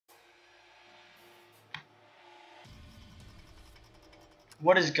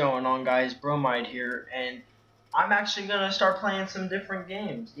What is going on, guys? Bromide here, and I'm actually gonna start playing some different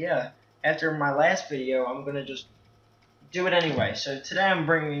games. Yeah, after my last video, I'm gonna just do it anyway. So today I'm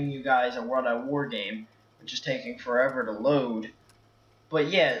bringing you guys a World at War game, which is taking forever to load. But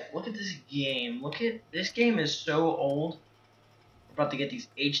yeah, look at this game. Look at this game is so old. We're about to get these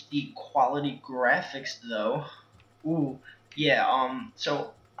HD quality graphics though. Ooh, yeah.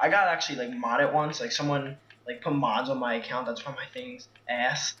 So I got actually like mod it once. Like someone like put mods on my account. That's why my thing's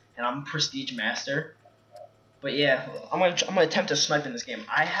ass, and I'm Prestige Master. But yeah, I'm gonna attempt to snipe in this game.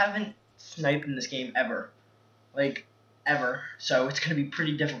 I haven't sniped in this game ever, like ever. So it's gonna be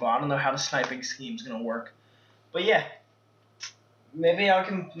pretty difficult. I don't know how the sniping scheme's gonna work. But yeah, maybe I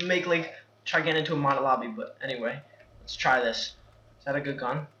can make like try getting into a modded lobby. But anyway, let's try this. Is that a good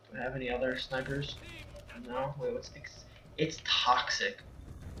gun? Do I have any other snipers? No. Wait, what's it's toxic.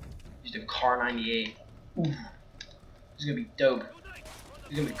 Used a Car 98. Ooh. This is gonna be dope. This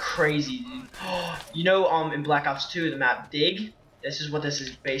is gonna be crazy, dude. You know, in Black Ops 2, the map Dig. This is what this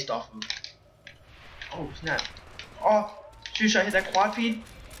is based off of. Oh snap! Oh, shoot! Should I hit that quad feed?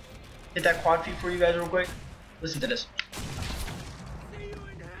 Hit that quad feed for you guys real quick. Listen to this. I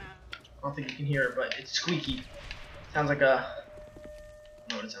don't think you can hear it, but it's squeaky. Sounds like a. I don't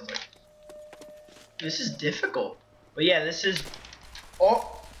know what it sounds like. This is difficult. But yeah, this is.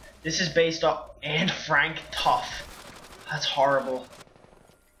 Oh, this is based off Anne Frank Tough. That's horrible.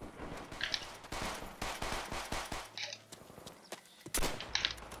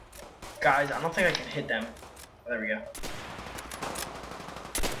 Guys, I don't think I can hit them. Oh, there we go.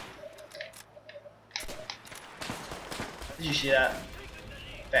 Did you see that?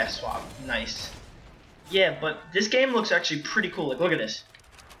 Fast swap. Nice. Yeah, but this game looks actually pretty cool. Like, look at this.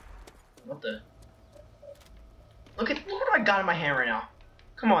 What the? Look what I got in my hand right now.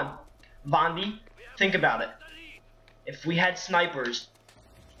 Come on, Bondi, think about it. If we had snipers,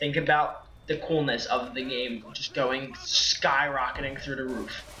 think about the coolness of the game just going skyrocketing through the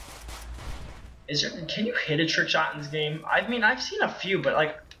roof. Can you hit a trick shot in this game? I mean, I've seen a few, but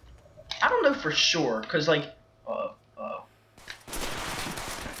like, I don't know for sure, cause like,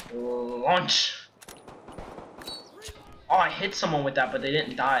 launch. Oh, I hit someone with that, but they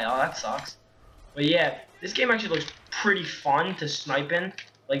didn't die. Oh, that sucks. But yeah, this game actually looks pretty fun to snipe in.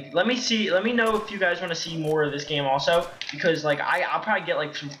 Like, let me know if you guys want to see more of this game also, because like I'll probably get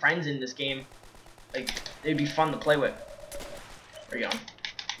like some friends in this game. Like, it'd be fun to play with. There you go.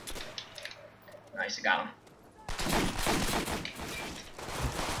 Nice, I got him.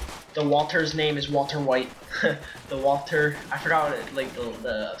 The Walter's name is Walter White. The Walter, I forgot what it, like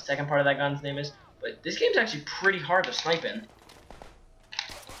the second part of that gun's name is, but this game's actually pretty hard to snipe in.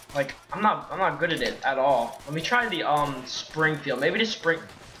 Like, I'm not good at it at all. Let me try the Springfield. Maybe the Spring.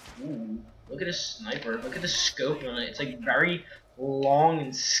 Ooh, look at this sniper. Look at the scope on it. It's like very long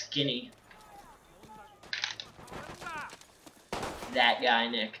and skinny. That guy,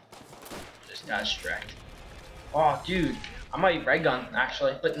 Nick, just got distracted. Oh, dude, I might red gun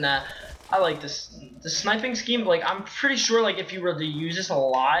actually, but nah. I like this. The sniping scheme. Like, I'm pretty sure like if you were to use this a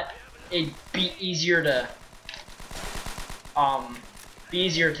lot, it'd be easier to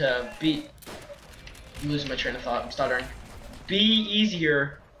beat. I'm losing my train of thought. I'm stuttering. Be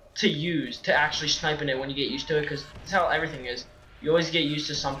easier to use to actually sniping it when you get used to it, because that's how everything is. You always get used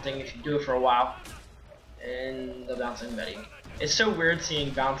to something if you do it for a while. And the bouncing Betty. It's so weird seeing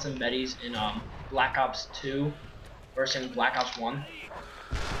bouncing Bettys in Black Ops 2 versus Black Ops 1.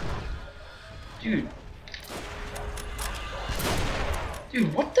 Dude,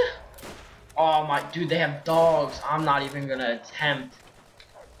 what the? Oh my, dude, they have dogs. I'm not even gonna attempt.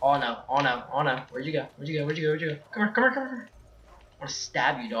 Oh no, oh no, oh no. Where'd you go? Where'd you go? Where'd you go? Where'd you go? Come here, come here, come here. I wanna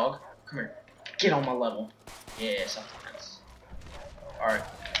stab you, dog. Come here. Get on my level. Yeah, self-defense. Alright.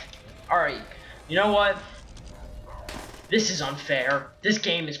 Alright. You know what? This is unfair. This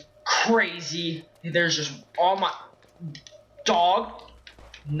game is crazy. There's just all my... Dog.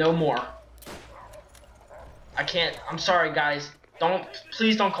 No more. I can't... I'm sorry, guys.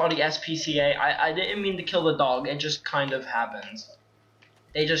 Please don't call the SPCA. I didn't mean to kill the dog. It just kind of happens.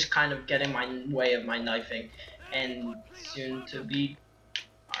 They just kind of get in my way of my knifing, and soon to be.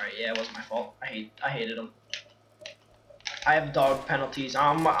 All right, yeah, it wasn't my fault. I hated them. I have dog penalties.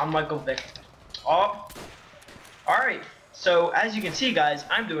 I'm Michael Vick. Oh, all right. So as you can see, guys,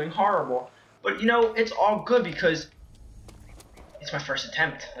 I'm doing horrible. But you know, it's all good because it's my first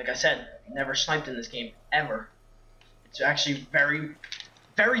attempt. Like I said, never sniped in this game ever. It's actually very,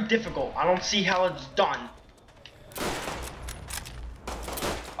 very difficult. I don't see how it's done.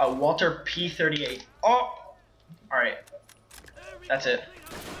 Walter P38. Oh! Alright. That's it.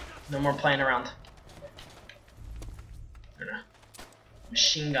 No more playing around.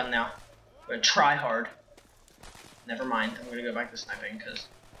 machine gun now. I'm gonna try hard. Never mind. I'm gonna go back to sniping because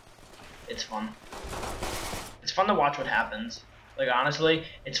it's fun. It's fun to watch what happens. Like, honestly,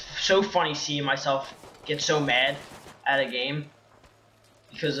 it's so funny seeing myself get so mad at a game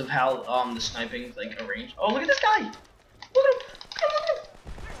because of how the sniping's like arranged. Oh, look at this guy! Look at him!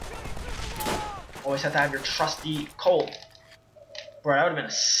 Always have to have your trusty Colt. Bro, that would have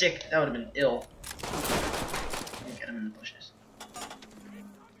been that would have been ill. Get him in the bushes.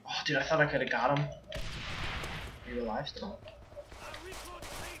 Oh, dude, I thought I could have got him. Are you alive still?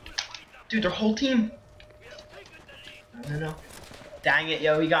 Dude, their whole team. No. Dang it,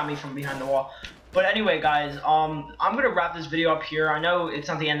 yo, he got me from behind the wall. But anyway, guys, I'm gonna wrap this video up here. I know it's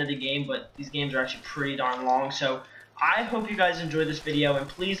not the end of the game, but these games are actually pretty darn long. So I hope you guys enjoyed this video, and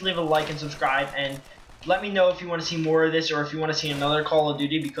please leave a like and subscribe, and let me know if you want to see more of this or if you want to see another Call of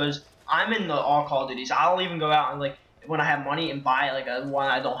Duty, because I'm in all Call of Duties. I'll even go out and, like, when I have money and buy like a one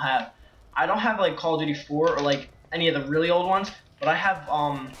I don't have. I don't have like Call of Duty 4 or like any of the really old ones, but I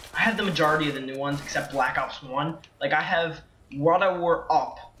have the majority of the new ones except Black Ops 1. Like, I have World at War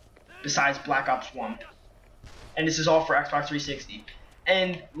up besides Black Ops 1. And this is all for Xbox 360.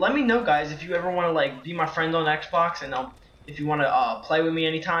 And let me know, guys, if you ever want to like be my friend on Xbox, and if you want to play with me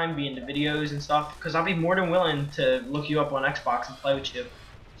anytime, be in the videos and stuff, because I'll be more than willing to look you up on Xbox and play with you.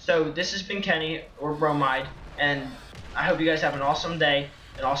 So this has been Kenny, or Bromide, and I hope you guys have an awesome day,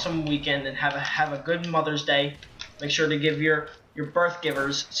 an awesome weekend, and have a good Mother's Day. Make sure to give your birth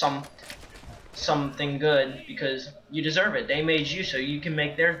givers something good, because you deserve it. They made you, so you can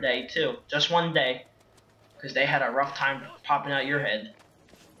make their day too. Just one day, because they had a rough time popping out your head.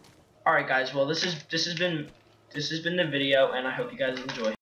 All right, guys. Well, this has been the video, and I hope you guys enjoy.